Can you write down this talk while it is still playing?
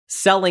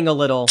Selling a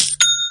little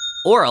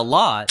or a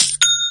lot,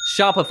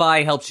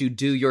 Shopify helps you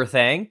do your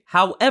thing,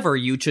 however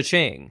you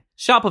cha-ching.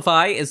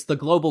 Shopify is the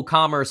global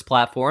commerce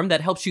platform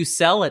that helps you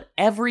sell at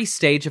every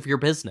stage of your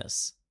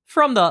business.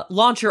 From the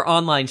launch your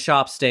online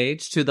shop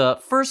stage to the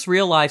first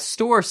real life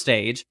store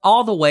stage,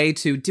 all the way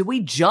to did we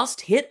just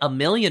hit 1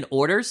 million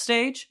orders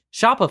stage?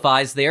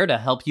 Shopify's there to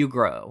help you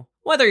grow.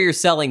 Whether you're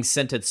selling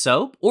scented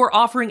soap or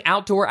offering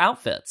outdoor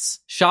outfits,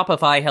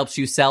 Shopify helps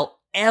you sell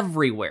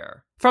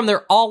everywhere. From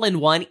their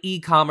all-in-one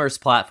e-commerce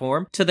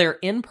platform to their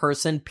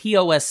in-person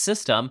POS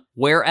system,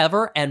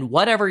 wherever and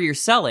whatever you're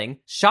selling,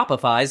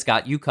 Shopify's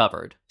got you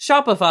covered.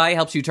 Shopify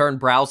helps you turn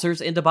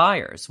browsers into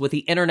buyers with the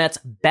internet's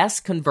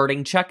best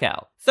converting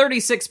checkout,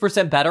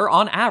 36% better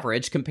on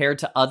average compared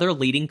to other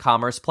leading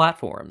commerce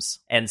platforms.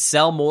 And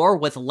sell more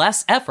with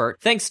less effort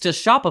thanks to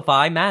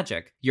Shopify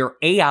Magic, your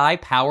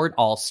AI-powered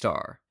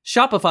all-star.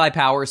 Shopify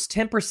powers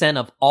 10%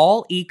 of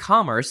all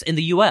e-commerce in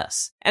the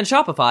US, and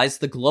Shopify's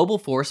the global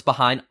force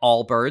behind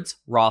Allbirds,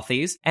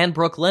 Rothy's, and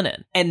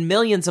Brooklinen, and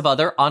millions of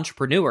other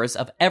entrepreneurs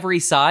of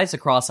every size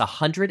across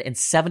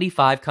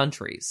 175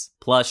 countries.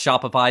 Plus,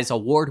 Shopify's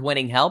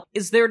award-winning help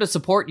is there to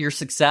support your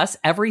success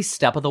every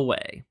step of the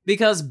way.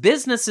 Because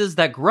businesses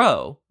that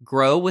grow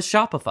with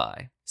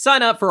Shopify.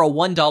 Sign up for a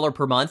 $1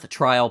 per month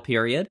trial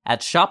period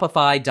at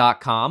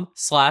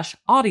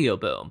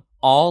shopify.com/audioboom,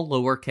 all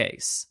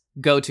lowercase.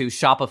 Go to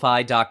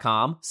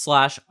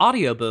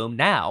shopify.com/audioboom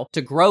now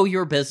to grow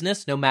your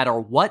business no matter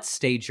what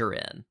stage you're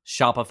in.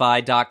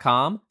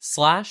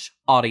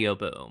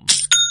 Shopify.com/audioboom.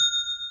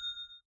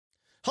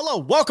 Hello,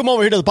 welcome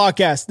over here to the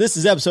podcast. This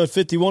is episode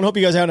 51. Hope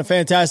you guys are having a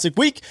fantastic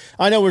week.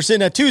 I know we're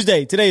sitting at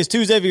Tuesday. Today is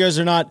Tuesday. If you guys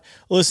are not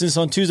listening to this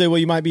on Tuesday, well,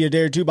 you might be a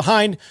day or two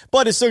behind,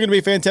 but it's still going to be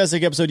a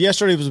fantastic episode.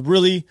 Yesterday was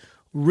really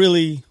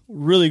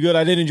good.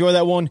 I did enjoy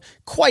that one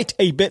quite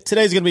a bit.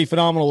 Today's going to be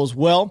phenomenal as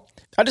well.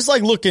 I just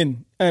like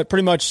looking at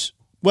pretty much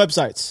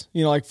websites,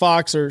 like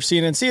Fox or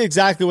CNN, see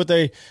exactly what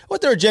their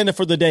agenda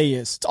for the day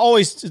is.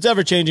 It's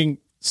ever changing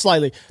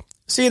slightly.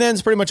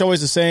 CNN's pretty much always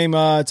the same.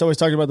 It's always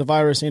talking about the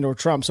virus and or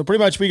Trump. So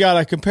pretty much we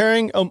got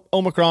comparing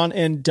Omicron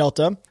and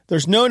Delta.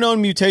 There's no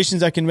known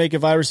mutations that can make a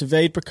virus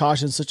evade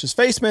precautions such as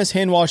face masks,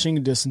 hand washing,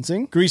 and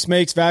distancing. Greece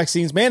makes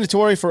vaccines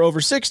mandatory for over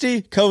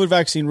 60. COVID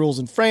vaccine rules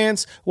in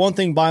France. One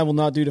thing Biden will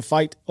not do to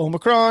fight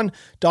Omicron.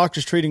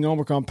 Doctors treating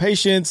Omicron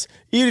patients.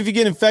 Even if you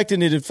get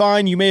infected and did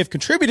fine, you may have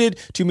contributed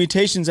to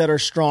mutations that are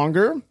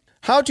stronger.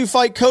 How to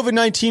fight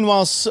COVID-19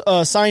 while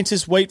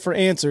scientists wait for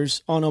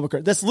answers on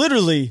Omicron. That's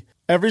literally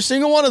every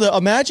single one of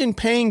imagine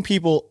paying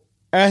people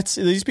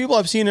these people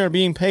I've seen are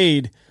being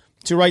paid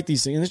to write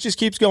these things. And it just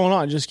keeps going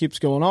on. It just keeps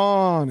going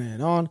on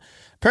and on.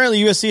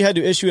 Apparently USC had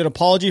to issue an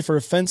apology for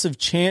offensive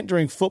chant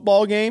during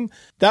football game.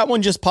 That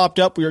one just popped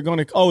up. We are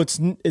going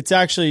to, it's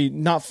actually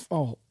not,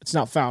 it's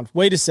not found.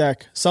 Wait a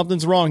sec.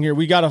 Something's wrong here.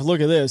 We got to look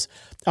at this.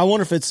 I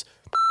wonder if it's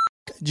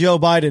Joe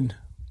Biden.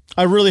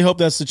 I really hope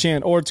that's the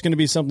chant, or it's going to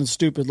be something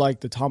stupid like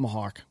the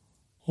tomahawk.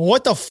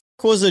 What the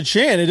was the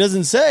chant? It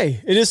doesn't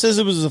say. It just says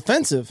it was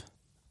offensive.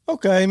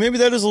 Okay, maybe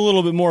that is a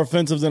little bit more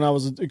offensive than I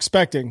was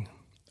expecting.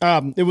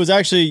 It was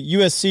actually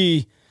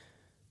USC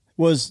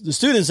the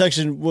student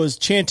section was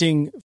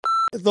chanting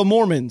the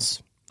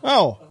Mormons.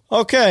 Oh,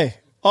 okay.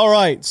 All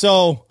right.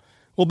 So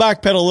we'll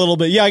backpedal a little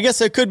bit. Yeah, I guess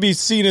that could be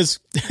seen as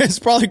it's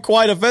probably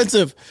quite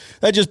offensive.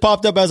 That just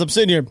popped up as I'm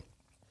sitting here.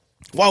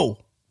 Whoa.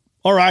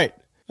 All right.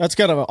 That's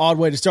kind of an odd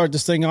way to start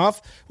this thing off.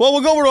 Well,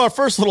 we'll go over to our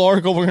first little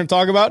article we're going to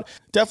talk about.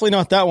 Definitely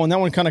not that one. That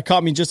one kind of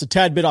caught me just a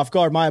tad bit off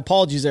guard. My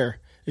apologies there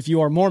if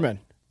you are Mormon.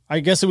 I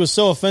guess it was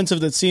so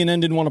offensive that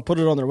CNN didn't want to put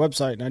it on their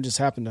website, and I just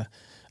happened to.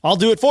 I'll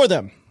do it for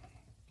them.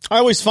 I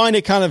always find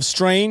it kind of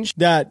strange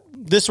that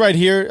this right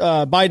here,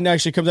 Biden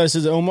actually comes out and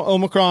says the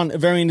Omicron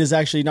variant is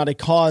actually not a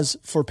cause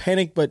for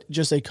panic, but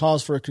just a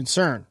cause for a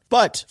concern.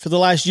 But for the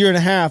last year and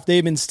a half,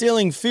 they've been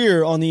instilling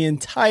fear on the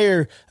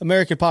entire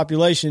American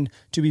population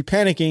to be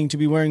panicking, to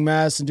be wearing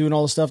masks and doing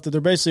all the stuff that they're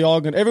basically all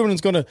going. Everyone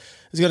is going to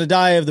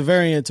die of the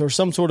variant or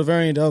some sort of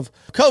variant of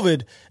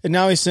COVID. And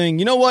now he's saying,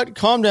 you know what?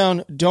 Calm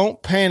down.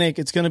 Don't panic.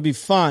 It's going to be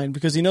fine,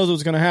 because he knows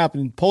what's going to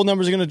happen. Poll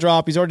numbers are going to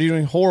drop. He's already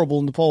doing horrible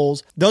in the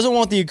polls. Doesn't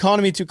want the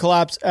economy to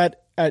collapse at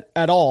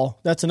all.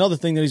 That's another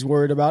thing that he's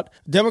worried about.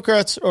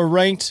 Democrats are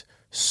ranked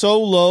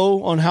so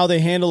low on how they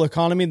handle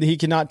economy that he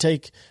cannot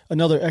take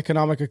another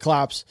economic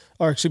collapse,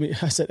 or excuse me,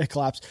 I said a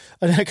collapse,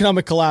 an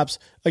economic collapse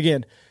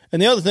again.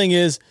 And the other thing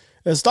is,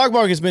 the stock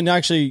market has been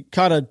actually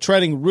kind of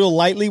treading real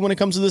lightly when it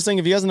comes to this thing.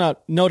 If you guys have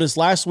not noticed,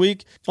 last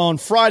week on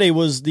Friday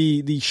was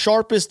the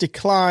sharpest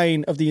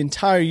decline of the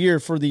entire year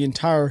for the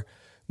entire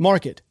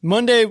market.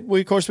 Monday,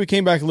 of course, we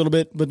came back a little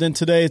bit, but then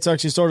today it's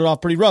actually started off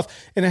pretty rough,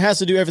 and it has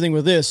to do everything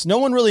with this. No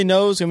one really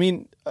knows. I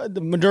mean,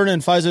 the Moderna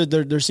and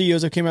Pfizer, their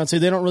CEOs have came out and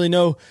said they don't really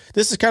know.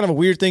 This is kind of a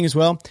weird thing as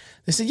well.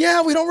 They said,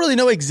 yeah, we don't really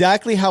know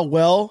exactly how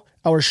well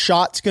our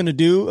shot's going to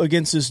do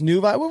against this new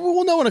virus.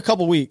 We'll know in a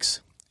couple weeks.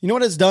 You know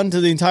what it's done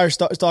to the entire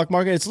stock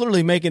market? It's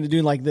literally making it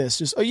do like this.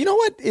 Just, you know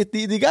what?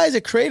 The guys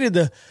that created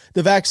the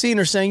vaccine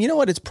are saying, you know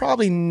what? It's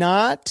probably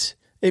not.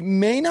 It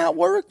may not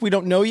work. We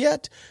don't know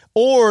yet.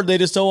 Or they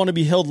just don't want to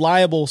be held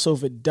liable. So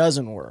if it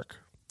doesn't work,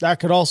 That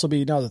could also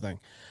be another thing.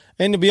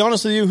 And to be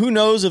honest with you, who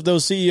knows if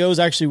those CEOs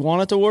actually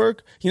want it to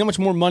work? You know how much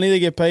more money they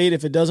get paid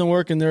if it doesn't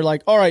work? And they're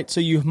like, all right,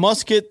 so you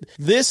must get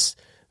this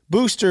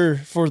booster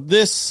for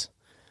this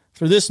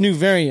new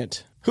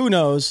variant. Who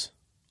knows?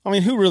 I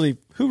mean, who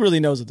really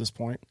knows at this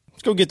point?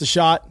 Let's go get the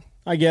shot,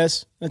 I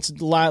guess. That's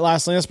the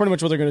last thing. That's pretty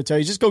much what they're going to tell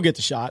you. Just go get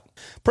the shot.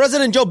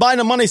 President Joe Biden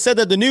on Monday said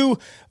that the new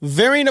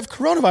variant of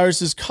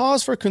coronavirus is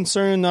cause for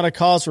concern, not a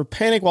cause for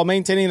panic, while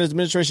maintaining an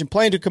administration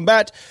plan to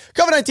combat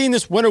COVID-19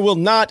 this winter will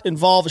not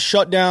involve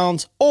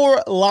shutdowns or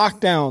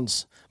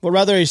lockdowns, but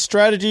rather a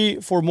strategy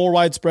for more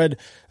widespread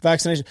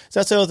vaccination. So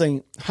that's the other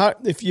thing.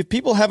 If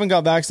people haven't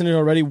got vaccinated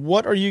already,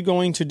 what are you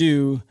going to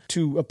do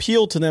to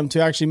appeal to them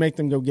to actually make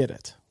them go get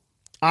it?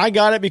 I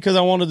got it because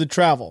I wanted to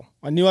travel.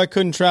 I knew I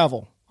couldn't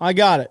travel. I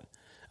got it.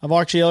 I've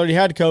actually already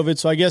had COVID,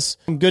 so I guess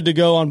I'm good to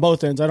go on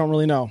both ends. I don't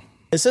really know.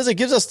 It says it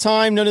gives us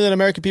time, noting that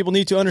American people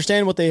need to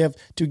understand what they have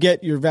to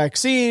get your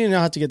vaccine, and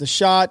have to get the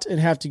shot, and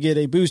have to get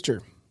a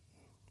booster.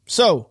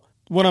 So,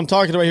 what I'm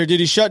talking about here,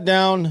 did he shut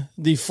down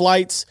the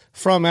flights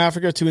from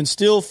Africa to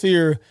instill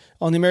fear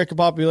on the American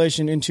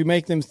population and to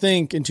make them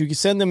think and to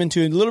send them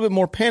into a little bit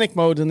more panic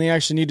mode than they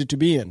actually needed to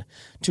be in,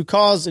 to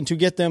cause and to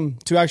get them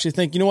to actually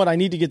think, you know what, I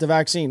need to get the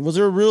vaccine? Was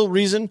there a real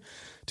reason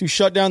to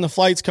shut down the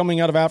flights coming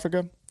out of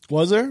Africa?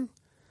 Was there?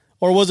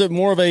 Or was it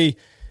more of a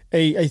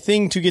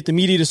thing to get the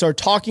media to start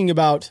talking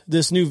about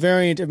this new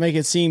variant and make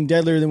it seem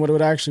deadlier than what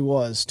it actually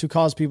was, to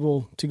cause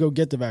people to go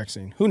get the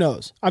vaccine? Who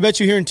knows? I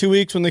bet you here in 2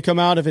 weeks when they come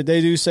out, if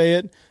they do say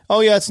it, oh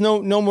yeah, it's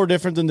no more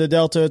different than the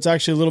Delta. It's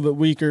actually a little bit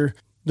weaker.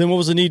 Then what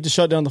was the need to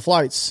shut down the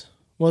flights?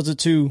 Was it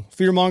to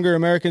fearmonger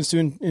Americans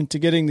into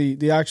getting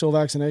the actual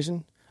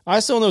vaccination?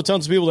 I still know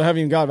tons of people that haven't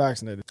even got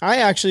vaccinated. I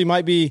actually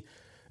might be,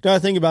 now I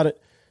think about it,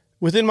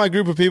 within my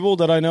group of people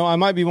that I know, I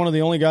might be one of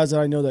the only guys that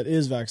I know that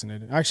is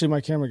vaccinated. Actually,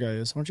 my camera guy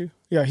is, aren't you?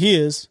 Yeah, he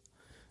is.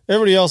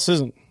 Everybody else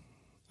isn't.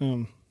 I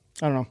don't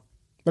know.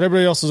 But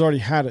everybody else has already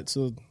had it,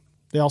 so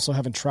they also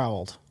haven't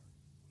traveled.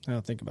 I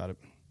don't think about it.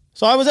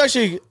 So I was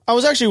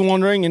actually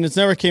wondering, and it's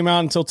never came out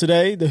until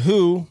today, the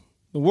WHO,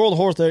 the World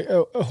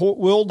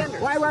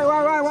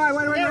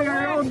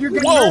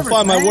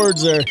find my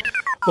words there.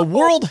 The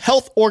World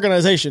Health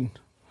Organization.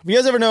 Have you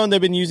guys ever known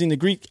they've been using the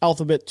Greek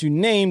alphabet to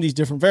name these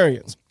different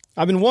variants?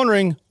 I've been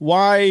wondering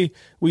why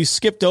we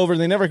skipped over.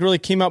 They never really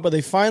came out, but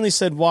they finally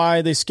said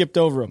why they skipped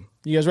over them.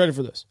 You guys ready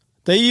for this?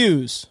 They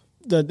use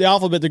the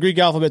alphabet, the Greek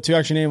alphabet, to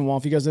actually name them all,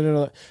 if you guys didn't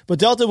know that. But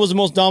Delta was the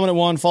most dominant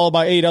one, followed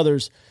by 8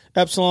 others.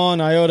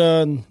 Epsilon,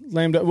 Iota, and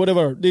Lambda,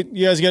 whatever.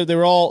 You guys get it? They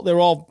were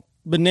all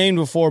been named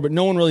before, but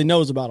no one really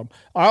knows about them.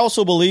 I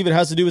also believe it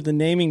has to do with the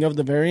naming of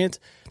the variant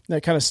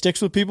that kind of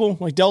sticks with people.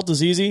 Like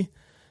Delta's easy,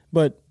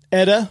 but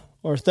Eta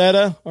or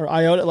Theta or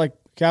Iota, like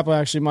Kappa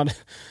actually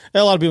might.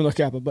 A lot of people know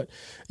Kappa, but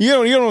you know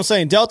what I'm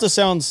saying. Delta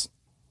sounds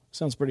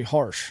pretty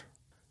harsh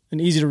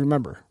and easy to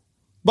remember.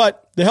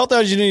 But the health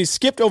agency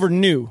skipped over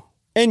Nu.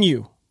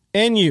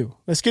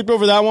 They skipped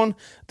over that one.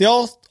 They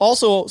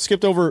also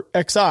skipped over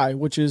XI,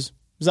 which is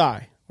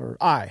Xi or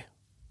I.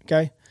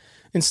 Okay.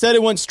 Instead,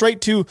 it went straight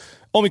to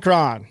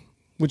Omicron,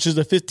 which is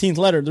the 15th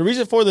letter. The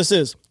reason for this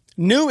is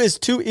Nu is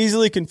too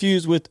easily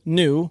confused with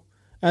new,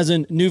 as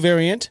in new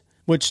variant,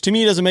 which to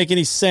me doesn't make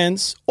any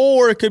sense.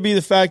 Or it could be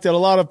the fact that a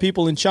lot of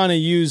people in China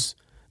use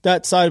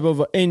that side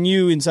of a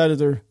NU inside of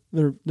their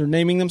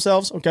naming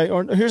themselves. Okay,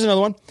 or here's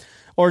another one.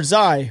 Or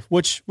Xi,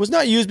 which was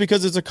not used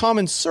because it's a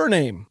common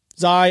surname.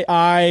 Xi,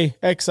 I,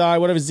 Xi,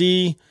 whatever,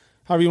 Z,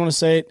 however you want to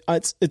say it.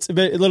 It's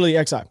literally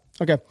Xi.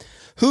 Okay.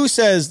 Who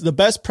says the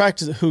best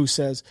practice? Who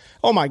says?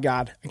 Oh my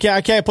God.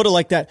 I can't put it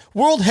like that.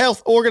 World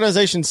Health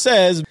Organization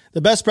says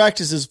the best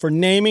practices for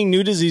naming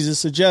new diseases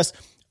suggest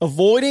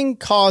avoiding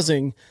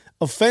causing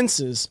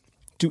offenses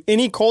to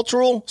any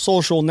cultural,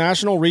 social,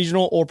 national,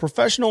 regional, or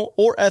professional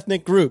or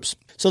ethnic groups.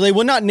 So they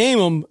would not name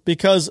them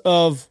because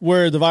of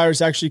where the virus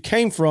actually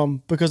came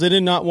from, because they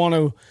did not want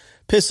to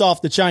piss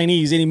off the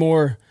Chinese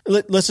anymore.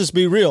 Let's just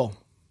be real.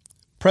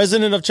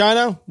 President of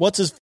China, what's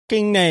his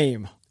fucking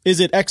name? Is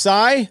it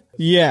Xi?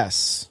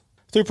 Yes.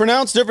 Though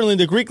pronounced differently,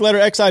 the Greek letter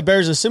Xi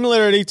bears a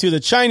similarity to the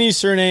Chinese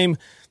surname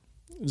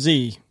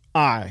Z,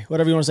 I,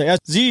 whatever you want to say.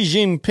 Xi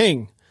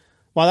Jinping.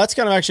 Wow, that's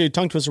kind of actually a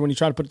tongue twister when you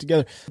try to put it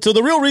together. So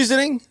the real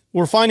reasoning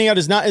we're finding out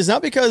is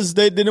not because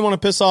they didn't want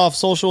to piss off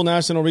social,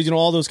 national, regional,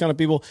 all those kind of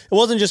people. It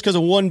wasn't just because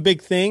of one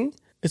big thing.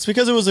 It's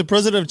because it was the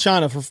president of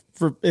China.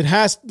 For it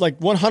has like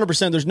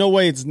 100%. There's no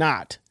way it's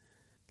not.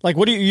 Like,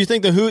 what do you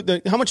think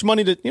how much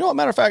money did,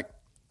 matter of fact,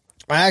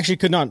 I actually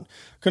could not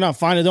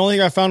find it. The only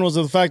thing I found was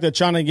the fact that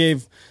China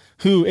gave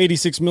WHO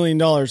 $86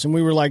 million, and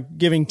we were like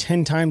giving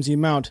 10 times the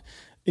amount.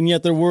 And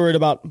yet they're worried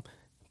about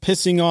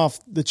pissing off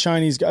the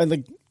Chinese guy.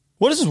 Like,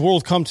 what does this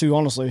world come to,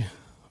 honestly?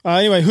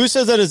 Anyway, WHO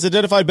says that it's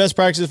identified best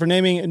practices for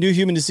naming new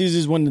human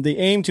diseases when they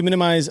aim to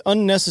minimize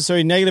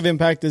unnecessary negative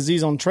impact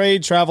disease on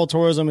trade, travel,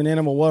 tourism, and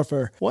animal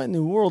welfare. What in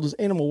the world does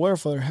animal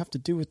welfare have to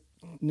do with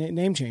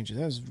name changes?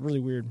 That's really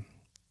weird.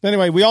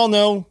 Anyway, we all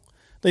know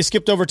they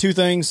skipped over 2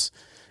 things,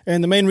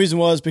 and the main reason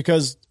was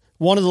because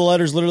one of the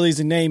letters literally is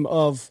the name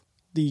of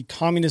the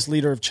communist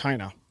leader of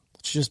China.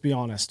 Let's just be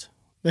honest.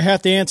 They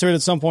have to answer it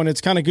at some point.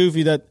 It's kind of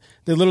goofy that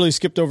they literally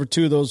skipped over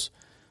two of those.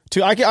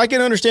 I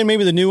can understand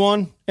maybe the new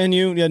one,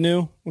 NU, yeah,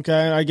 new.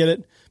 Okay, I get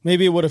it.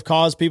 Maybe it would have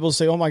caused people to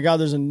say, oh my God,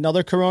 there's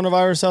another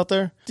coronavirus out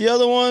there. The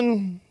other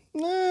one,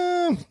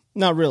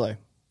 not really.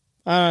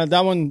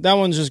 That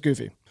one's just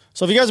goofy.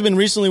 So if you guys have been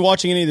recently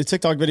watching any of the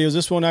TikTok videos,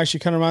 this one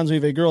actually kind of reminds me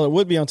of a girl that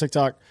would be on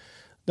TikTok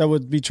that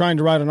would be trying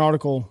to write an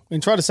article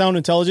and try to sound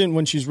intelligent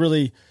when she's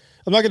really,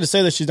 I'm not going to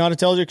say that she's not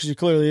intelligent because she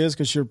clearly is,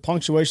 because your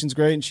punctuation's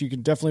great and she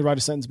can definitely write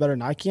a sentence better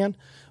than I can,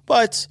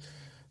 but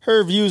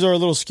her views are a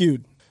little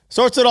skewed.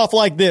 Starts it off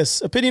like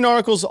this. Opinion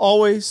articles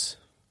always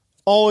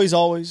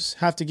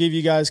have to give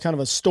you guys kind of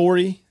a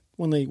story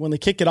when they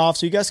kick it off,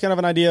 so you guys kind of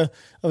have an idea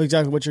of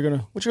exactly what you're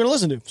gonna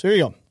listen to. So here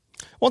you go.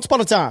 Once upon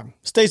a time,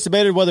 states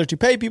debated whether to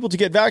pay people to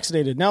get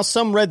vaccinated. Now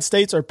some red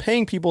states are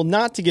paying people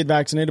not to get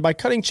vaccinated by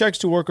cutting checks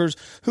to workers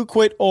who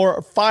quit or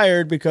are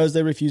fired because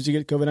they refuse to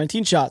get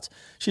COVID-19 shots.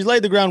 She's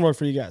laid the groundwork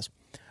for you guys.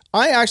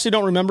 I actually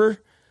don't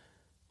remember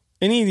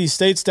any of these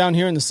states down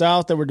here in the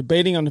South that were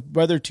debating on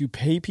whether to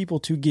pay people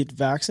to get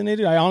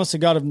vaccinated. I honestly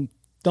don't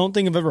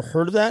think I've ever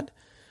heard of that.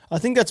 I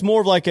think that's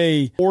more of like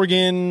a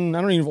Oregon.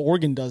 I don't even know if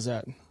Oregon does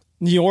that.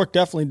 New York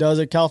definitely does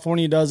it.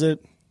 California does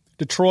it.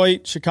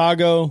 Detroit,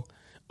 Chicago.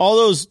 All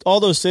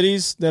those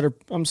cities that are,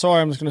 I'm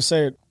sorry, I'm just going to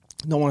say it.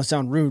 I don't want to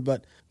sound rude,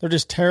 but they're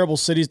just terrible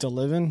cities to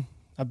live in.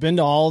 I've been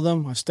to all of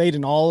them. I've stayed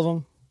in all of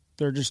them.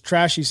 They're just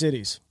trashy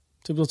cities.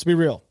 So let's be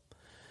real.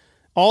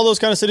 All those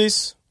kind of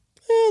cities,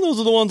 those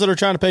are the ones that are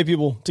trying to pay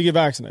people to get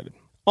vaccinated.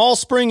 All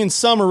spring and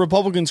summer,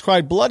 Republicans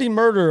cried bloody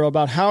murder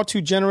about how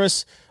too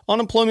generous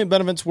unemployment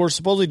benefits were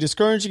supposedly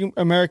discouraging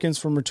Americans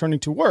from returning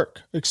to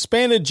work.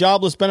 Expanded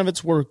jobless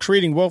benefits were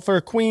creating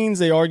welfare queens,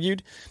 they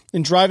argued,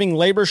 and driving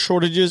labor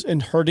shortages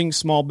and hurting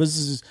small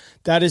businesses.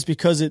 That is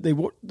because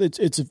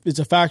it's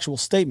a factual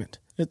statement.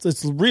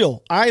 It's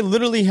real. I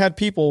literally had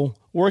people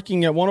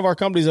working at one of our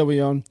companies that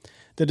we own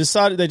that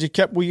decided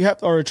that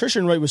our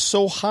attrition rate was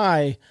so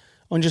high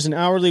on just an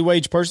hourly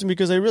wage person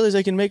because they realized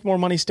they can make more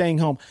money staying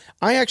home.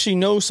 I actually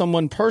know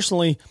someone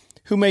personally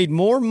who made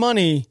more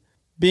money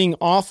being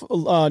off,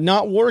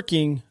 not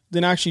working,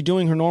 than actually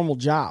doing her normal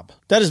job.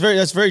 That's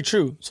very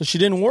true. So she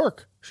didn't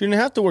work. She didn't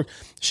have to work.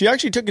 She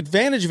actually took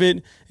advantage of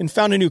it and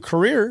found a new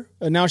career.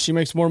 And now she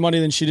makes more money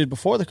than she did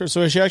before the career.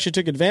 So she actually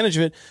took advantage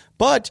of it.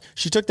 But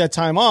she took that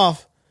time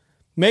off,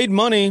 made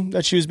money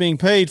that she was being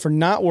paid for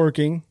not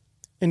working,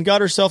 and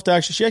got herself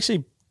to she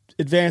actually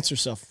advanced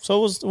herself.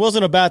 So it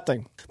wasn't a bad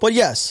thing. But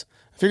yes,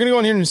 if you're going to go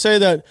in here and say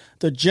that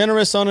the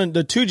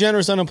too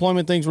generous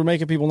unemployment things were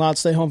making people not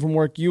stay home from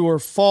work, you are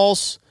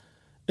false.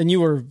 And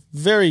you were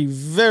very,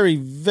 very,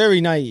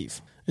 very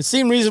naive. It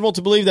seemed reasonable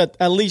to believe that,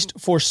 at least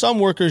for some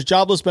workers,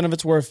 jobless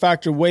benefits were a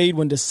factor weighed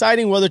when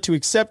deciding whether to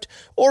accept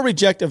or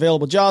reject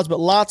available jobs, but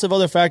lots of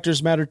other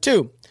factors mattered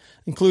too,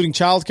 including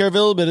childcare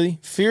availability,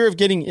 fear of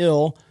getting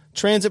ill,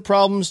 transit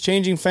problems,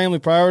 changing family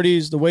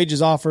priorities, the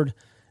wages offered,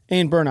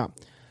 and burnout.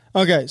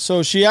 Okay,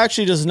 so she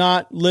actually does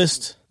not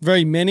list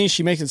very many.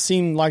 She makes it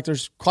seem like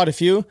there's quite a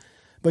few,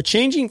 but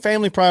changing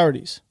family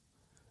priorities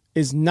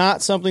is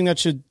not something that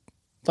should,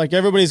 like,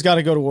 everybody's got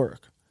to go to work.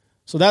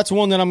 So that's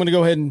one that I'm going to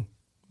go ahead and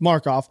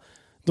mark off.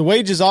 The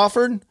wages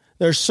offered,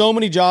 there's so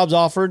many jobs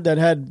offered that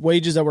had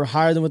wages that were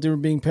higher than what they were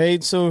being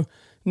paid. So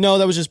no,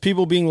 that was just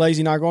people being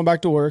lazy, not going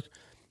back to work.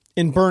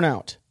 And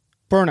burnout.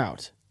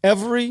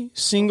 Every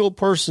single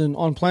person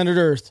on planet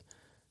Earth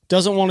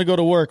doesn't want to go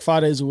to work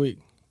 5 days a week.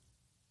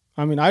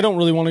 I mean, I don't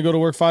really want to go to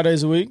work 5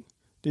 days a week.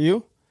 Do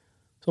you?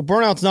 So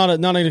burnout's not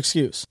an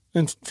excuse.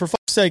 And for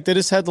fuck's sake, they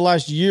just had the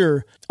last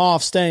year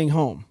off staying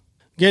home.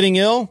 Getting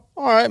ill?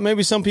 All right,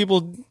 maybe some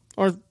people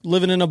are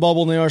living in a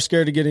bubble and they are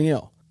scared of getting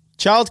ill.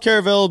 Childcare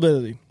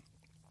availability.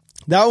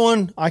 That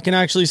one I can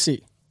actually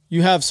see.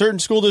 You have certain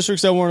school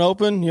districts that weren't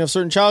open. You have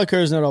certain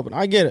childcare is not open.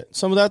 I get it.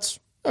 Some of that's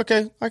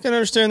okay. I can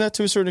understand that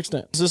to a certain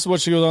extent. This is what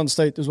should go on the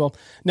state as well.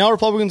 Now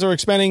Republicans are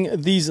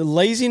expanding these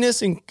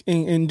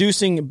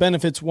laziness-inducing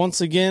benefits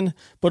once again,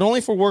 but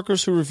only for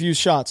workers who refuse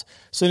shots.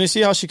 So you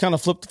see how she kind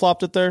of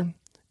flip-flopped it there?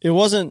 It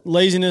wasn't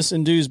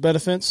laziness-induced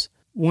benefits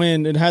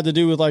when it had to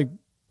do with like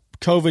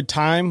COVID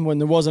time when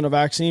there wasn't a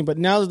vaccine, but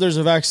now that there's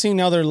a vaccine,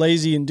 now they're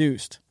lazy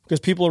induced because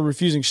people are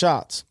refusing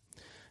shots.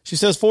 She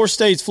says 4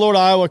 states, Florida,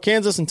 Iowa,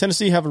 Kansas, and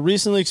Tennessee, have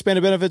recently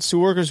expanded benefits to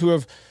workers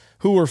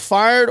who were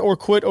fired or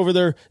quit over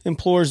their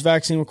employer's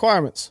vaccine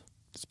requirements.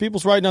 It's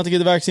people's right not to get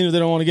the vaccine if they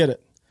don't want to get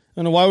it. I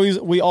don't know why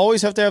we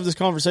always have to have this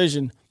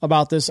conversation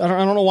about this. I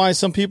don't know why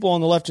some people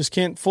on the left just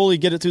can't fully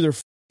get it through their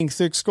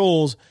thick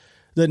skulls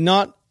that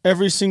not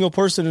every single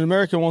person in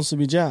America wants to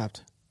be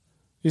jabbed.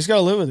 You just got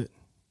to live with it.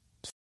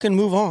 Fucking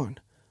move on.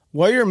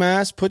 Wear your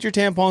mask, put your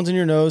tampons in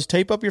your nose,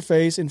 tape up your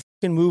face, and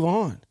fucking move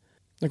on.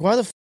 Like, why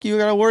the fuck you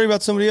got to worry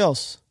about somebody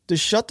else?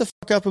 Just shut the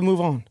fuck up and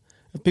move on.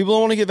 If people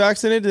don't want to get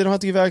vaccinated, they don't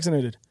have to get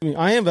vaccinated. I mean,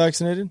 I am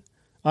vaccinated.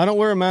 I don't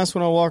wear a mask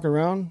when I walk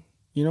around.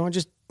 You know, I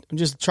just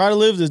try to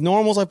live as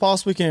normal as I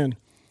possibly can.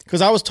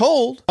 Because I was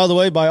told, by the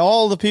way, by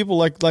all the people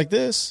like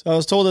this, I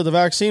was told that the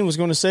vaccine was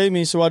going to save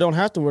me so I don't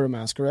have to wear a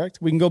mask, correct?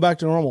 We can go back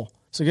to normal.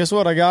 So guess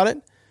what? I got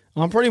it.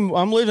 I'm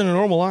living a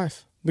normal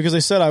life because they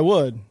said I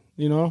would,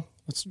 you know.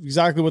 That's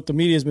exactly what the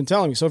media has been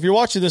telling me. So if you're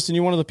watching this and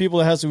you're one of the people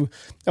that has to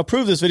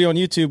approve this video on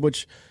YouTube,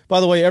 which, by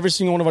the way, every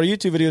single one of our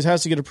YouTube videos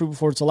has to get approved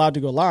before it's allowed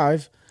to go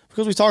live,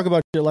 because we talk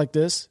about shit like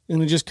this,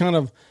 and it just kind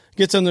of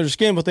gets under their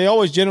skin, but they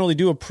always generally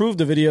do approve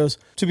the videos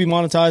to be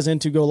monetized and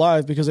to go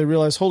live because they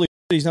realize, holy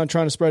shit, he's not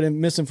trying to spread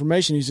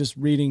misinformation. He's just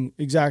reading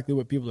exactly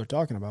what people are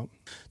talking about.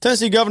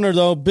 Tennessee Governor,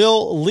 though,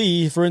 Bill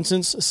Lee, for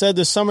instance, said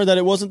this summer that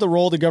it wasn't the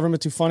role of the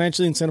government to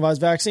financially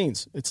incentivize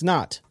vaccines. It's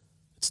not.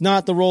 It's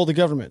not the role of the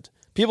government.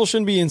 People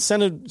shouldn't be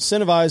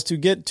incentivized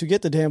to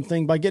get the damn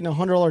thing by getting a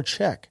 $100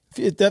 check.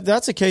 If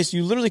that's the case,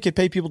 you literally could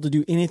pay people to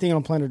do anything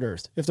on planet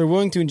Earth. If they're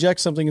willing to inject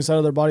something inside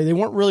of their body, they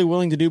weren't really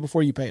willing to do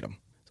before you paid them.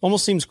 It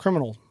almost seems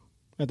criminal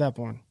at that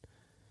point.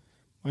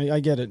 I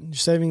get it. You're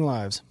saving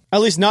lives.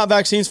 At least not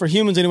vaccines for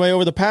humans anyway.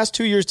 Over the past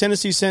 2 years,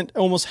 Tennessee sent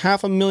almost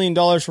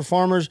 $500,000 for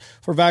farmers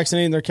for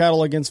vaccinating their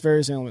cattle against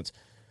various ailments.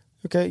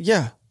 Okay,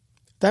 yeah,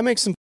 that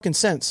makes some fucking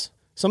sense.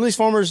 Some of these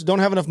farmers don't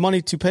have enough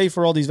money to pay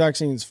for all these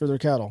vaccines for their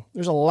cattle.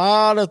 There's a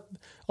lot of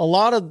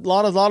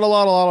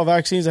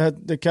vaccines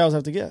that the cows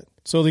have to get.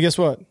 So guess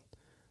what?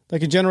 They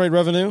can generate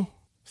revenue,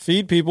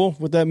 feed people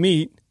with that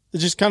meat. It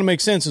just kind of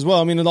makes sense as well.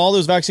 I mean, all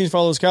those vaccines for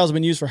all those cows have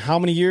been used for how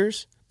many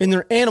years? And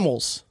they're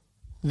animals.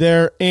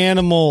 They're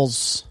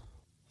animals.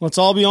 Let's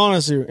all be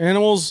honest here.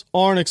 Animals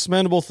are an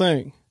expendable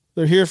thing.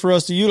 They're here for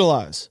us to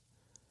utilize.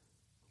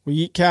 We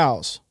eat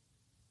cows.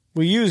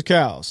 We use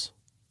cows.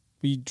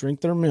 We drink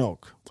their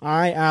milk.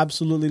 I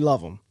absolutely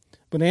love them.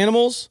 But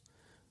animals,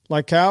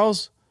 like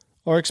cows,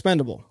 are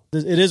expendable.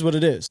 It is what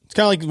it is. It's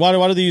kind of like,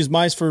 why do they use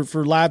mice for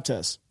lab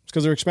tests? It's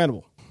because they're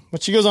expendable.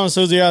 But she goes on and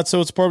says, yeah,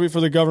 so it's appropriate for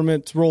the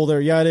government's role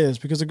there. Yeah, it is.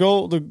 Because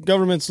the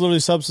government's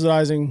literally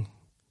subsidizing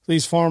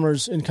these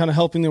farmers and kind of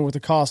helping them with the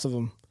cost of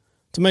them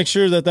to make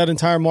sure that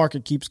entire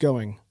market keeps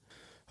going.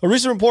 A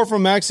recent report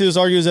from Maxios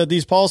argues that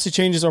these policy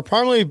changes are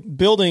primarily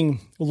building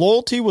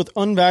loyalty with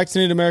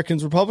unvaccinated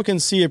Americans.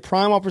 Republicans see a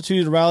prime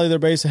opportunity to rally their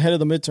base ahead of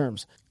the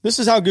midterms. This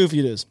is how goofy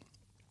it is.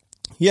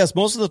 Yes,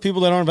 most of the people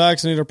that aren't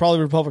vaccinated are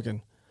probably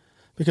Republican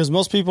because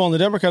most people on the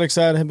Democratic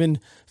side have been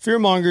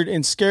fear-mongered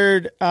and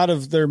scared out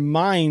of their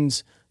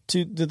minds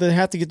that they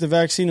have to get the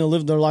vaccine and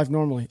live their life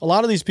normally. A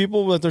lot of these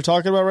people that they're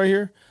talking about right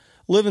here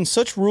live in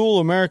such rural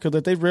America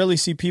that they rarely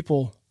see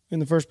people in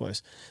the first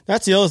place.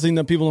 That's the other thing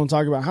that people don't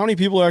talk about. How many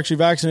people are actually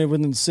vaccinated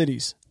within the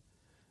cities?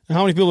 And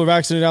how many people are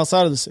vaccinated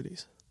outside of the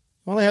cities?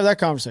 Well, they have that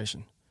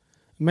conversation.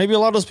 Maybe a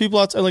lot of those people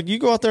outside, like you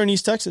go out there in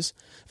East Texas.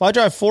 If I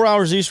drive 4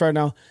 hours east right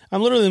now,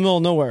 I'm literally in the middle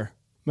of nowhere.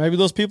 Maybe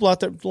those people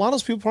out there, a lot of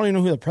those people probably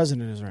don't know who the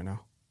president is right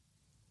now.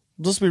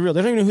 Let's be real.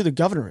 They don't even know who the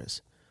governor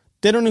is.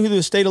 They don't know who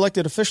the state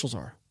elected officials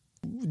are.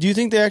 Do you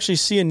think they actually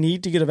see a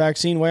need to get a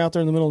vaccine way out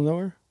there in the middle of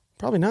nowhere?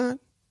 Probably not.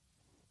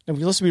 And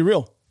let's be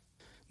real.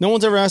 No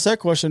one's ever asked that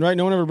question, right?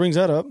 No one ever brings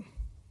that up.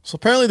 So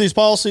apparently these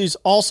policies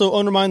also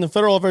undermine the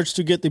federal efforts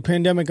to get the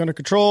pandemic under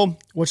control,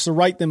 which the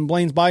right then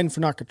blames Biden for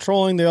not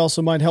controlling. They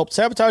also might help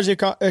sabotage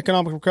the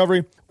economic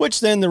recovery, which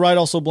then the right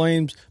also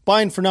blames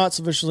Biden for not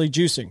sufficiently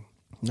juicing.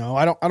 No,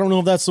 I don't know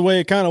if that's the way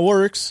it kind of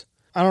works.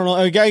 I don't know.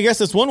 I guess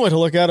that's one way to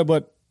look at it,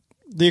 but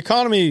the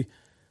economy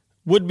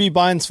would be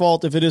Biden's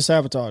fault if it is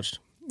sabotaged.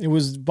 It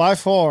was by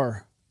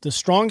far the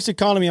strongest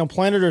economy on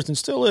planet Earth, and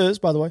still is,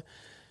 by the way,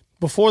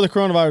 before the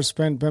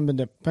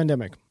coronavirus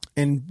pandemic.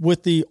 And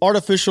with the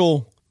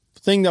artificial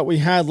thing that we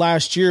had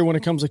last year when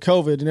it comes to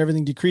COVID and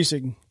everything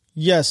decreasing,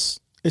 yes,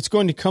 it's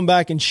going to come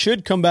back and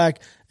should come back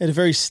at a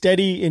very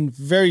steady and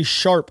very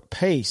sharp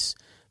pace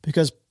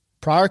because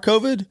prior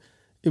COVID,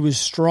 it was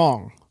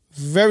strong,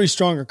 very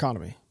strong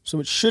economy. So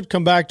it should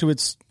come back to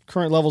its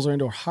current levels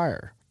or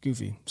higher.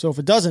 Goofy. So if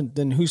it doesn't,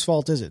 then whose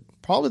fault is it?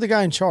 Probably the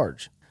guy in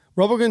charge.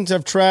 Republicans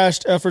have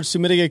trashed efforts to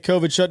mitigate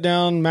COVID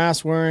shutdown,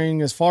 mask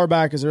wearing as far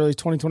back as early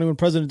 2020 when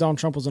President Donald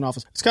Trump was in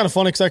office. It's kind of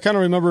funny because I kind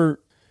of remember,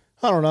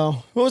 I don't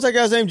know, what was that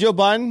guy's name? Joe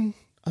Biden?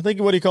 I think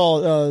what he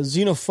called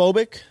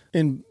xenophobic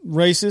and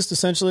racist,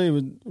 essentially. It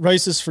was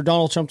racist for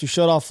Donald Trump to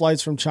shut off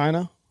flights from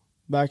China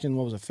back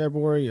in,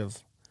 February of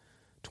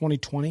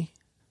 2020?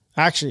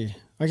 Actually,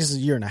 I guess it's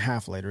a year and a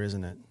half later,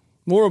 isn't it?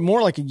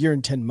 More like a year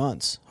and 10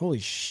 months. Holy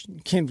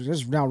shit. Can't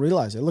just now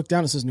realize it. I look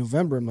down, it says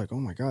November. I'm like, oh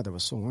my God, that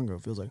was so long ago,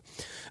 it feels like.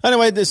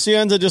 Anyway, this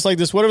ends just like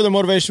this. Whatever their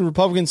motivation,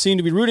 Republicans seem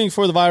to be rooting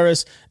for the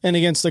virus and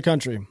against the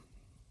country.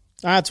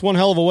 That's one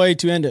hell of a way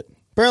to end it.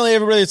 Apparently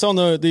everybody that's on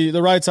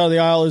the right side of the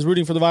aisle is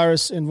rooting for the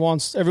virus and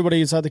wants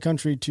everybody inside the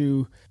country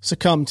to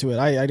succumb to it.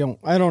 I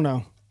don't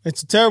know.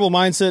 It's a terrible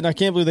mindset, and I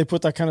can't believe they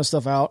put that kind of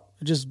stuff out.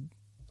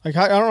 I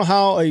don't know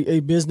how a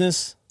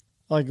business...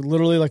 I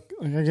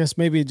guess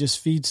maybe it just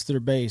feeds their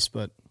base,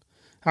 but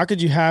how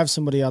could you have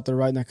somebody out there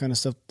writing that kind of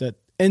stuff that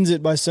ends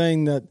it by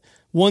saying that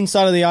one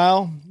side of the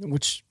aisle,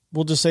 which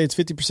we'll just say it's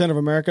 50% of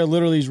America,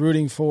 literally is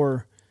rooting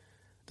for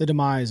the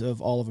demise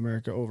of all of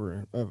America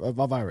over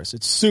a virus.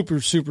 It's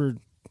super, super,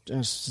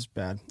 it's just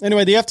bad.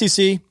 Anyway, the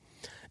FTC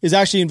is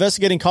actually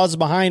investigating causes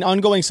behind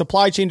ongoing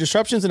supply chain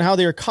disruptions and how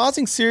they are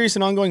causing serious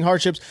and ongoing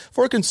hardships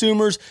for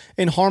consumers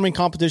and harming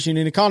competition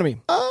in the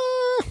economy.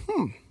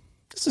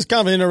 This is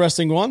kind of an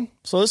interesting one.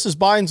 So this is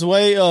Biden's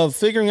way of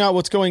figuring out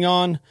what's going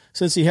on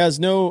since he has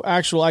no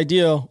actual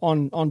idea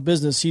on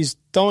business. He's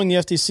telling the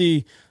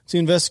FTC to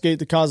investigate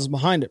the causes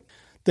behind it.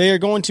 They are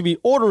going to be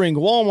ordering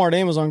Walmart,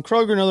 Amazon,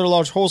 Kroger, and other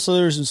large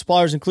wholesalers and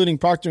suppliers, including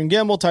Procter &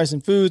 Gamble,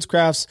 Tyson Foods,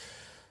 Kraft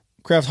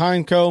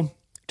Heinz Co.,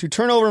 to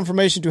turn over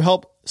information to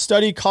help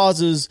study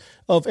causes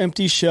of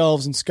empty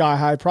shelves and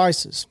sky-high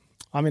prices.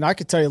 I mean, I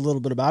could tell you a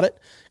little bit about it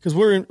because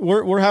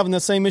we're having the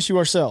same issue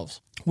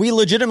ourselves. We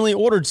legitimately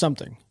ordered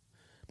something.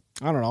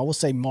 I don't know. We'll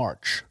say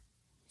March.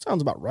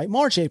 Sounds about right.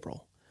 March,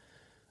 April.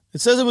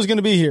 It says it was going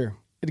to be here.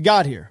 It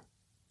got here.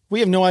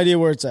 We have no idea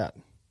where it's at.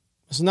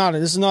 This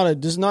is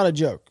not a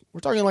joke. We're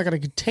talking like in a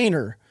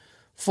container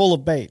full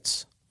of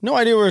baits. No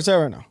idea where it's at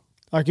right now.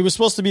 Like it was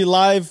supposed to be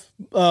live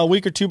a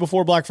week or two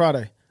before Black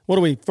Friday. What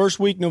are we? First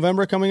week,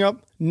 November coming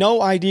up?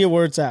 No idea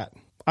where it's at.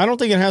 I don't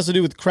think it has to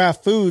do with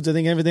Kraft Foods. I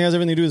think everything has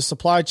everything to do with the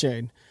supply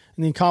chain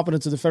and the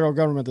incompetence of the federal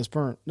government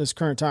at this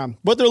current time.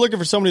 But they're looking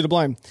for somebody to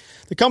blame.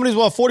 The companies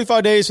will have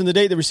 45 days from the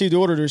date they received the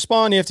order to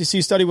respond. The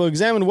FTC study will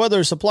examine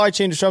whether supply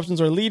chain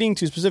disruptions are leading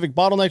to specific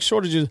bottlenecks,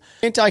 shortages,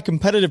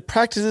 anti-competitive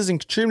practices, and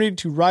contributing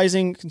to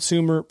rising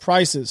consumer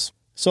prices.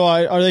 So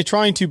are they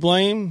trying to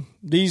blame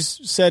these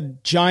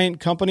said giant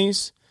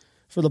companies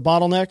for the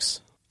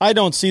bottlenecks? I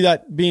don't see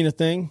that being a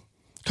thing.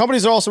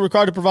 Companies are also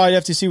required to provide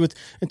FTC with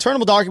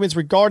internal documents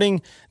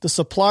regarding the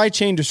supply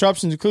chain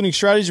disruptions, including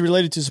strategies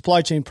related to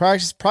supply chain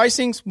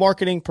pricings,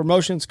 marketing,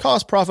 promotions,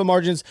 cost, profit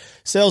margins,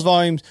 sales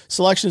volumes,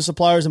 selection of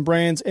suppliers and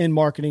brands, and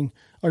marketing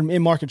or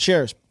in market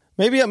shares.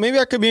 Maybe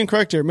I could be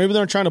incorrect here. Maybe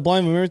they're trying to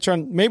blame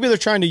them. Maybe they're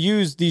trying to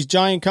use these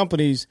giant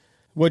companies,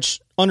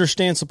 which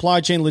understand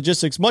supply chain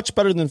logistics much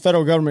better than the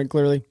federal government,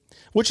 clearly,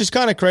 which is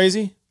kind of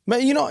crazy.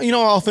 You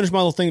know, I'll finish my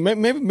little thing.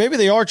 Maybe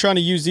they are trying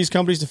to use these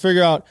companies to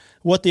figure out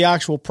what the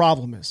actual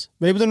problem is.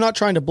 Maybe they're not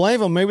trying to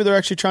blame them. Maybe they're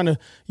actually trying to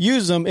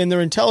use them in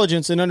their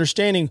intelligence and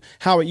understanding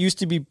how it used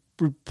to be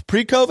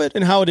pre-COVID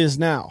and how it is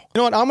now. You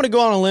know what? I'm going to go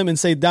on a limb and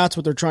say that's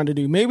what they're trying to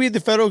do. Maybe the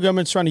federal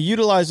government's trying to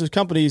utilize those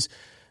companies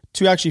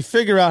to actually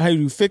figure out how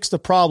to fix the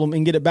problem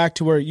and get it back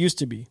to where it used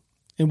to be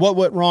and what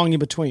went wrong in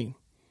between.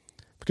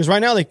 Because right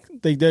now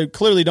they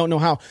clearly don't know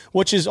how,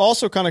 which is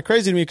also kind of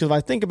crazy to me because if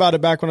I think about it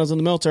back when I was in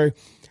the military,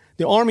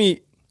 the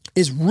Army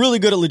is really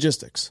good at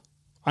logistics.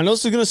 I know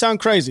this is going to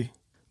sound crazy,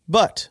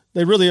 but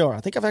they really are.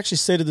 I think I've actually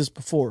stated this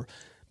before,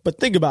 but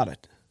think about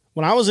it.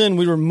 When I was in,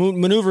 we were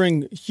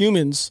maneuvering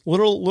humans,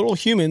 little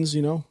humans,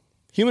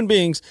 human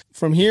beings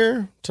from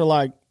here to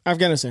like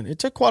Afghanistan. It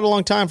took quite a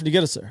long time to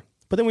get us there,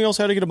 but then we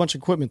also had to get a bunch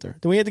of equipment there.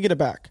 Then we had to get it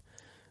back.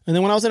 And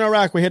then when I was in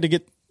Iraq, we had to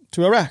get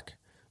to Iraq.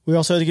 We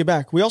also had to get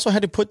back. We also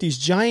had to put these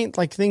giant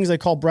like things they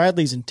call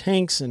Bradleys and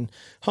tanks and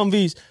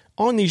Humvees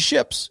on these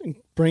ships and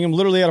bring them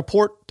literally out of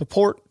port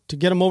to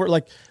get them over.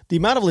 Like the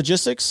amount of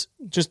logistics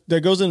just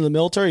that goes into the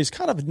military is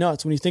kind of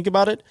nuts when you think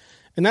about it.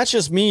 And that's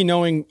just me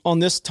knowing on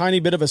this tiny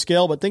bit of a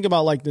scale, but think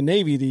about like the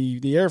Navy,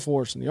 the Air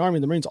Force and the Army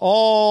and the Marines,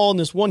 all in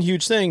this one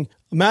huge thing.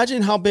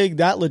 Imagine how big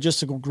that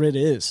logistical grid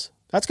is.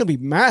 That's going to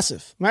be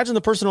massive. Imagine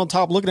the person on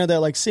top looking at that,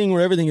 like seeing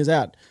where everything is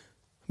at.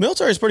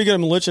 Military is pretty good at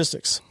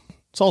logistics.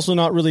 It's also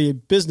not really a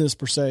business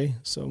per se.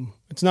 So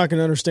it's not going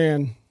to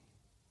understand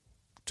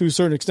to a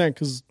certain extent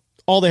because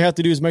all they have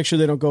to do is make sure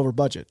they don't go over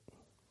budget.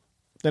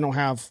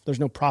 There's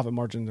no profit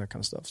margin, that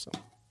kind of stuff. So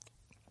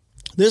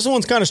this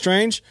one's kind of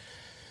strange.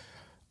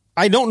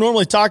 I don't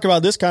normally talk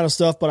about this kind of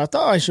stuff, but I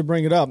thought I should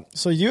bring it up.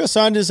 So U.S.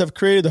 scientists have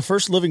created the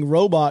first living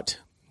robot.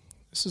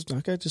 This is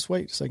okay. Just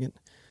wait a second.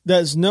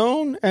 That's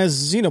known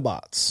as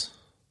xenobots.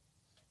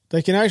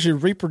 They can actually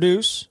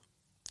reproduce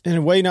in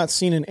a way not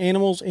seen in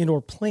animals and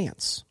or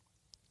plants.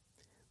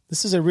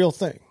 This is a real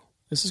thing.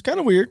 This is kind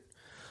of weird.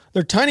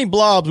 Their tiny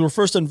blobs were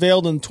first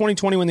unveiled in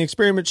 2020 when the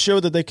experiment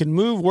showed that they could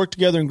move, work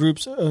together in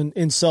groups,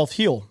 and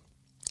self-heal.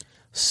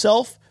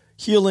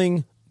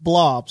 Self-healing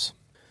blobs.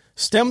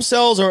 Stem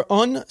cells are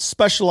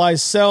unspecialized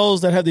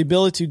cells that have the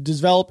ability to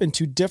develop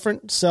into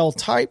different cell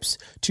types.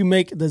 To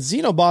make the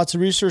xenobots,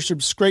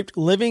 researchers scraped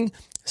living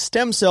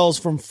stem cells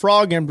from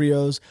frog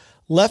embryos,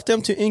 left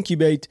them to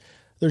incubate.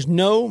 There's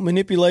no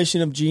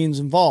manipulation of genes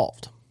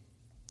involved.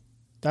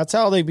 That's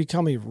how they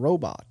become a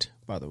robot,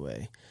 by the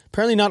way.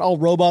 Apparently not all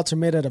robots are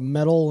made out of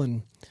metal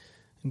and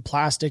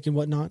plastic and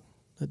whatnot.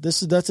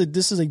 This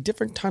is a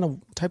different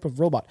type of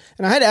robot.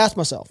 And I had to ask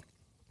myself,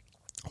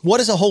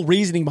 what is the whole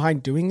reasoning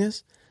behind doing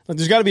this? Like,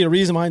 there's got to be a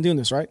reason behind doing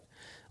this, right?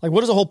 Like,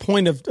 what is the whole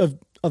point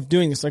of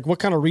doing this? Like, what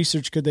kind of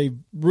research could they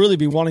really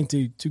be wanting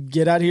to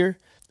get at here?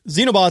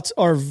 Xenobots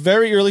are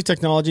very early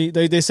technology.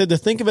 They said to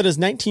think of it as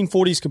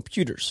 1940s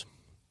computers.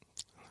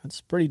 That's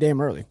pretty damn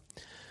early.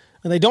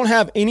 And they don't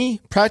have any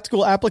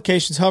practical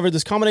applications. However,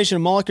 this combination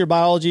of molecular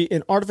biology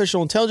and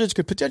artificial intelligence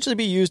could potentially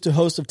be used to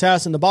host of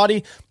tasks in the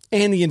body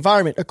and the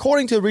environment.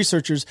 According to the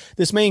researchers,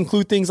 this may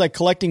include things like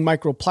collecting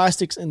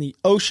microplastics in the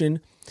ocean,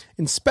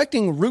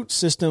 inspecting root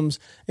systems,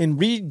 and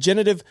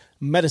regenerative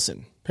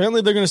medicine.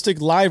 Apparently, they're going to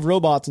stick live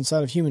robots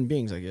inside of human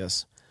beings, I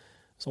guess.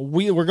 So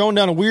we're going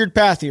down a weird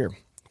path here.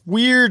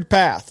 Weird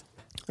path.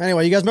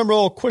 Anyway, you guys remember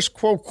old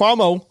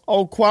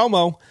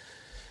Cuomo?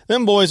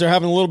 Them boys are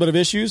having a little bit of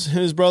issues.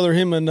 His brother,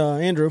 him and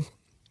Andrew.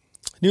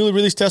 Newly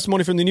released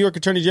testimony from the New York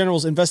Attorney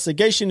General's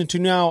investigation into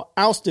now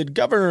ousted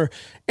Governor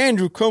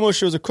Andrew Cuomo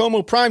shows a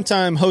Cuomo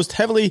primetime host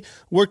heavily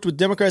worked with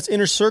Democrats'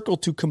 inner circle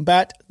to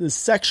combat the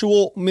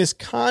sexual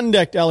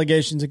misconduct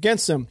allegations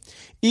against him,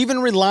 even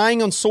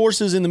relying on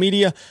sources in the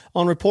media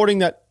on reporting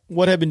that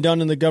what had been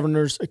done in the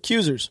governor's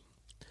accusers.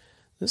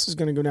 This is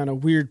going to go down a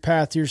weird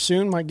path here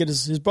soon. Might get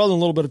his brother in a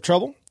little bit of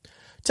trouble.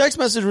 Text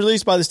message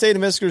released by the state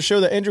investigators show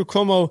that Andrew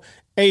Cuomo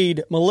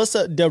aide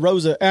Melissa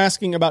DeRosa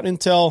asking about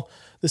intel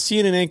the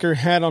CNN anchor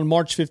had on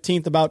March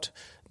 15th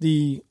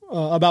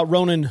about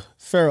Ronan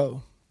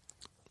Farrow.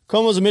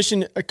 Cuomo's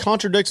admission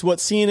contradicts what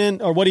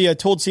CNN or what he had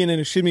told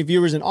CNN,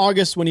 viewers in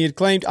August when he had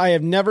claimed, "I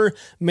have never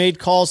made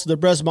calls to the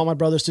press about my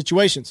brother's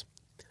situations."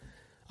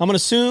 I'm going to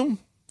assume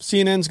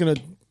CNN's going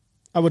to.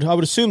 I would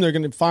assume they're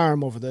going to fire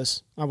him over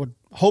this. I would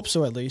hope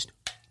so at least.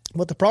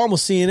 But the problem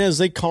with CNN is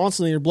they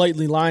constantly are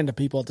blatantly lying to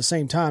people at the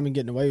same time and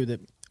getting away with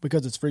it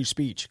because it's free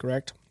speech.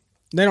 Correct?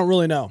 They don't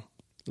really know.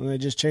 And they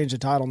just changed the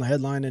title and the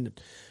headline, and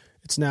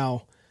it's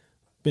now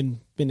been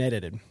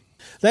edited.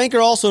 The anchor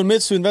also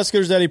admits to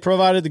investigators that he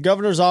provided the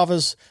governor's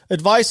office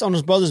advice on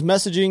his brother's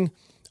messaging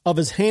of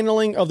his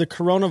handling of the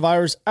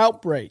coronavirus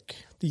outbreak.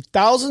 The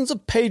thousands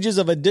of pages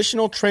of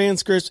additional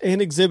transcripts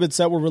and exhibits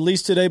that were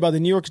released today by the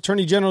New York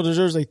Attorney General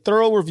deserves a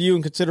thorough review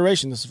and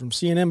consideration. This is from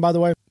CNN, by the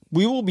way.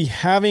 We will be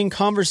having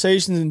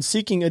conversations and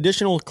seeking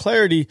additional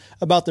clarity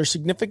about their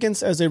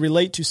significance as they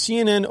relate to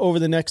CNN over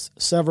the next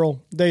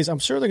several days. I'm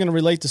sure they're going to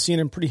relate to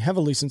CNN pretty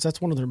heavily since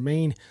that's one of their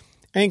main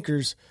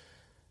anchors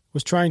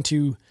was trying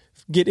to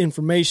get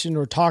information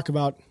or talk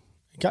about.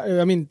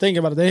 I mean, think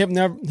about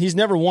it. He's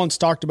never once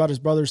talked about his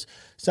brother's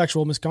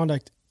sexual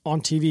misconduct on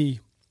TV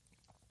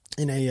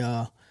in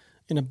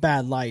a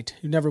bad light.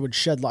 He never would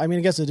shed light. I mean,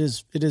 I guess it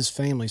is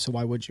family, so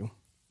why would you?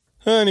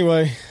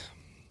 Anyway,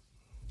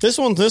 this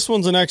one's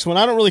the next one.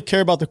 I don't really care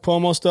about the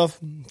Cuomo stuff,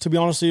 to be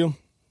honest with you.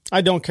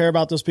 I don't care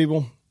about those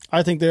people.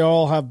 I think they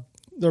all have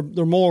their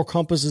moral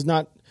compass is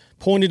not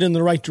pointed in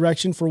the right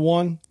direction. For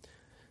one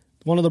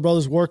of the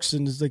brothers works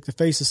and is like the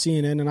face of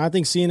CNN, and I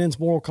think CNN's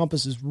moral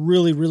compass is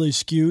really, really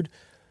skewed.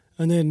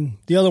 And then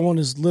the other one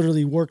is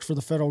literally worked for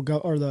the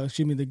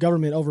the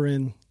government over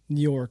in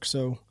New York.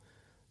 So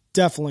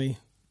definitely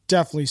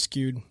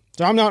skewed.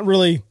 So I don't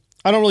really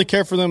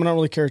care for them, and I don't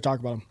really care to talk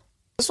about them.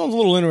 This one's a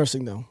little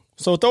interesting though.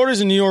 So authorities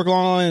in New York,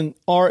 Long Island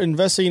are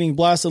investigating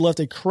blast that left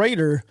a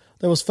crater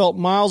that was felt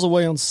miles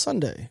away on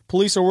Sunday.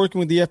 Police are working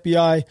with the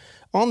FBI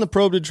on the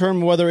probe to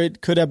determine whether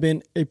it could have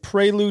been a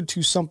prelude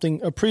to something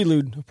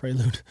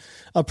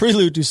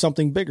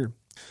bigger.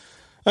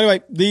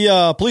 Anyway,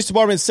 the police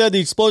department said the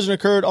explosion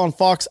occurred on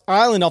Fox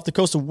Island off the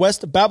coast of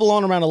West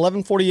Babylon around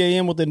 11:40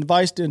 a.m. with the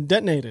device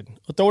detonated.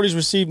 Authorities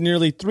received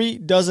nearly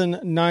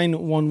 36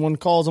 911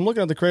 calls. I'm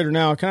looking at the crater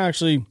now.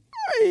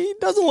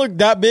 It doesn't look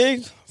that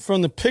big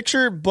from the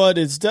picture, but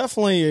it's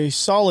definitely a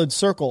solid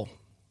circle.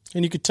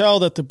 And you could tell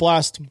that the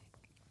blast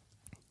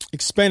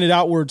expanded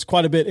outwards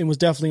quite a bit and was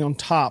definitely on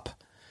top.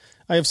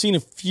 I have seen a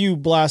few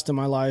blasts in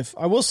my life.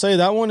 I will say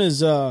that one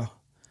is,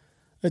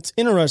 it's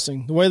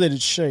interesting the way that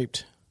it's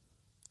shaped.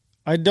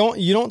 You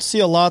don't see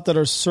a lot that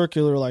are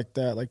circular like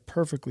that, like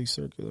perfectly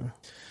circular.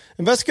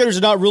 Investigators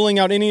are not ruling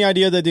out any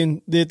idea that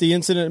the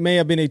incident may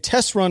have been a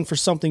test run for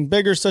something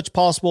bigger, such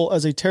possible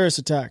as a terrorist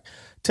attack.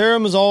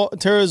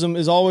 Terrorism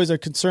is always a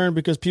concern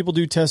because people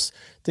do test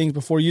things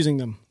before using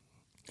them.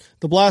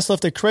 The blast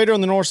left a crater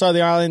on the north side of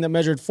the island that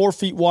measured 4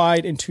 feet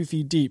wide and 2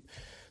 feet deep.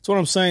 That's what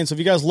I'm saying. So if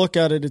you guys look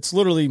at it, it's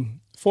literally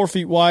 4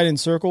 feet wide in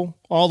circle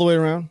all the way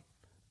around.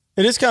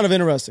 It is kind of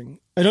interesting.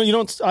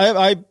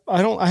 I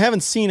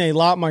haven't seen a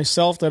lot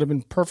myself that have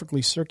been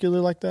perfectly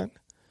circular like that.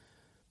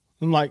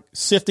 I'm like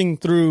sifting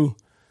through,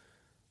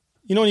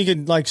 when you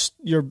can like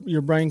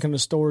your brain kind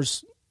of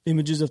stores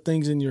images of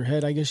things in your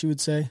head, I guess you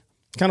would say.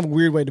 Kind of a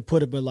weird way to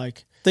put it, but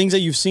like things that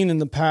you've seen in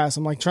the past.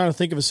 I'm like trying to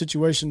think of a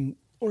situation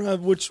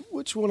which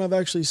one I've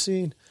actually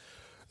seen.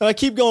 And I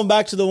keep going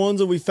back to the ones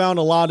that we found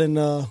a lot in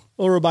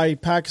over by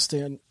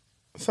Pakistan.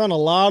 I found a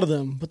lot of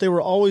them, but they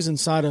were always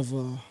inside of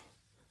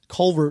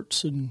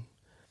culverts. And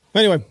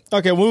anyway,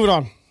 okay, moving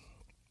on.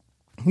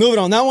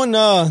 That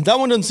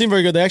one doesn't seem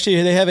very good.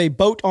 They have a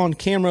boat on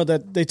camera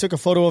that they took a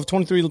photo of,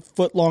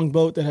 23-foot long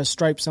boat that has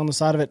stripes on the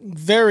side of it.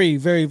 Very,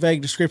 very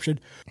vague description.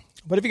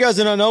 But if you guys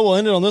didn't know, we'll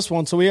end it on this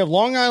one. So we have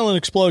Long Island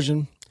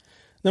explosion.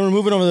 Then we're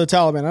moving over to the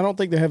Taliban. I don't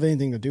think they have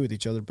anything to do with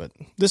each other, but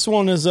this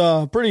one is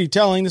pretty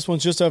telling. This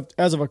one's just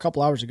as of a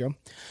couple hours ago.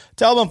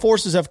 Taliban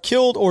forces have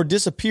killed or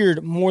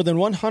disappeared more than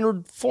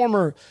 100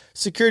 former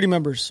security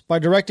members by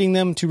directing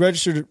them to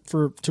register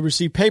to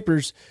receive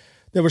papers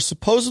that were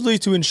supposedly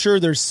to ensure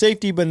their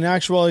safety, but in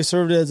actuality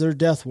served as their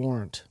death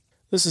warrant.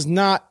 This is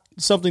not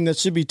something that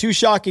should be too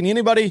shocking to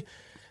anybody.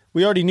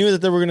 We already knew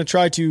that they were going to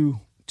try to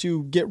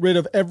get rid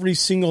of every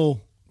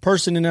single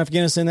person in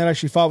Afghanistan that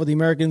actually fought with the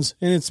Americans,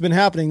 and it's been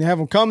happening. They have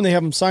them come and they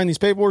have them sign these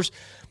papers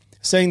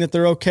saying that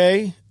they're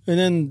okay, and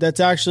then that's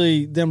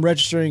actually them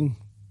registering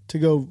to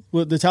go,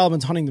 the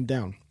Taliban's hunting them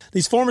down.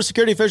 These former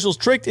security officials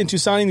tricked into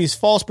signing these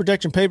false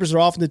protection papers are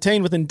often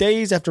detained within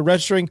days after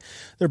registering.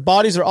 Their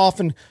bodies are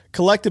often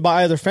collected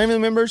by either family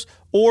members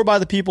or by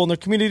the people in their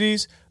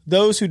communities.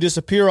 Those who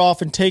disappear are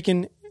often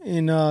taken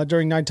in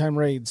during nighttime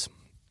raids.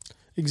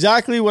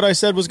 Exactly what I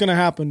said was going to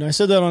happen. I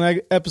said that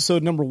on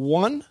episode number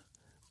 1.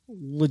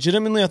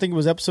 Legitimately, I think it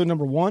was episode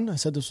number 1. I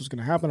said this was going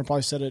to happen. I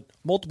probably said it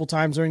multiple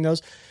times during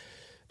those.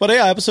 But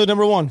yeah, episode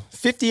number 1.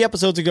 50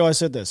 episodes ago, I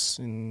said this.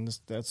 And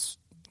that's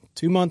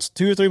 2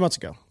 or 3 months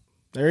ago.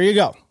 There you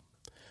go.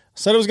 I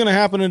said it was going to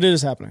happen, and it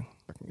is happening.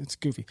 It's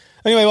goofy.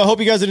 Anyway, well, I hope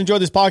you guys did enjoy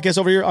this podcast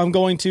over here. I'm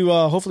going to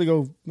hopefully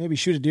go maybe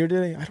shoot a deer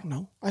today. I don't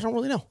know. I don't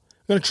really know.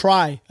 I'm going to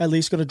try, at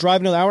least. Going to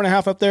drive another hour and a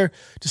half up there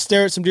to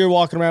stare at some deer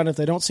walking around. If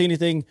they don't see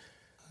anything,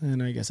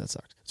 then I guess that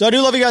sucked. So I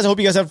do love you guys. I hope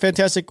you guys have a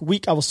fantastic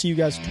week. I will see you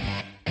guys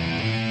tomorrow.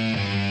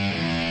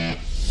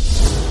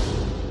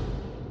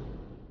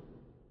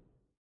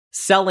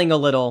 Selling a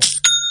little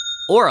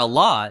or a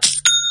lot,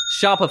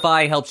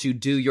 Shopify helps you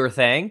do your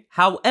thing,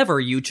 however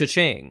you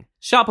cha-ching.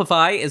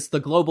 Shopify is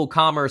the global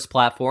commerce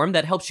platform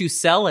that helps you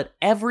sell at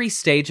every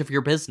stage of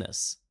your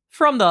business.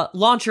 From the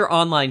launch your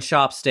online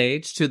shop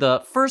stage to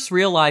the first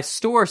real life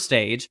store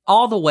stage,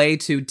 all the way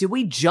to did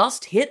we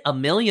just hit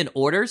 1 million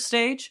orders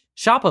stage?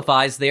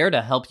 Shopify's there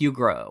to help you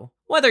grow.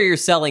 Whether you're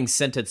selling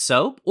scented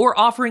soap or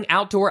offering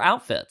outdoor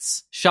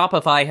outfits,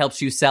 Shopify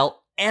helps you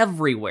sell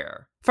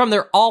everywhere. From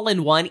their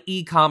all-in-one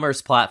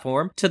e-commerce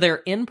platform to their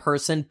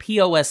in-person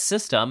POS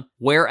system,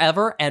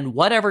 wherever and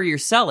whatever you're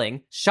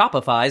selling,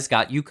 Shopify's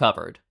got you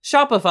covered.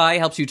 Shopify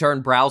helps you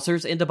turn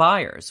browsers into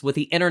buyers with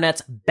the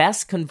internet's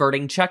best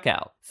converting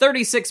checkout,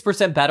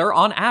 36% better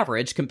on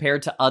average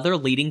compared to other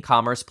leading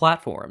commerce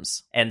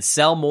platforms. And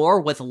sell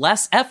more with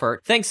less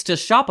effort thanks to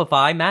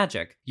Shopify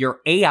Magic, your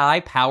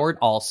AI-powered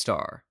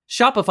all-star.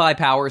 Shopify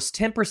powers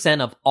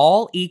 10% of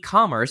all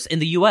e-commerce in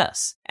the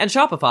US, and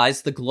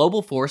Shopify's the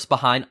global force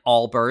behind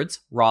Allbirds,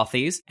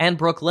 Rothy's, and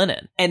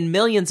Brooklinen, and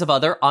millions of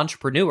other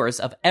entrepreneurs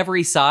of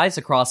every size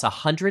across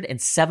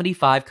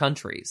 175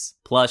 countries.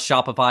 Plus,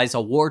 Shopify's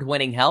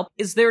award-winning help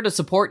is there to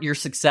support your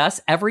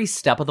success every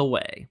step of the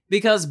way.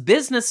 Because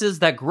businesses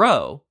that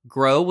grow,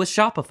 grow with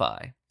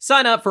Shopify.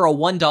 Sign up for a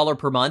 $1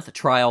 per month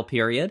trial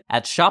period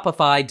at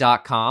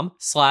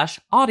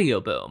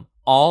shopify.com/audioboom,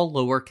 all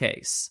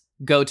lowercase.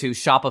 Go to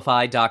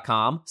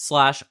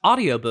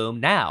shopify.com/audioboom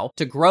now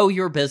to grow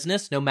your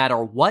business no matter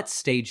what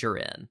stage you're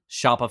in.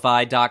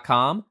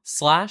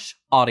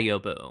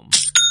 Shopify.com/audioboom.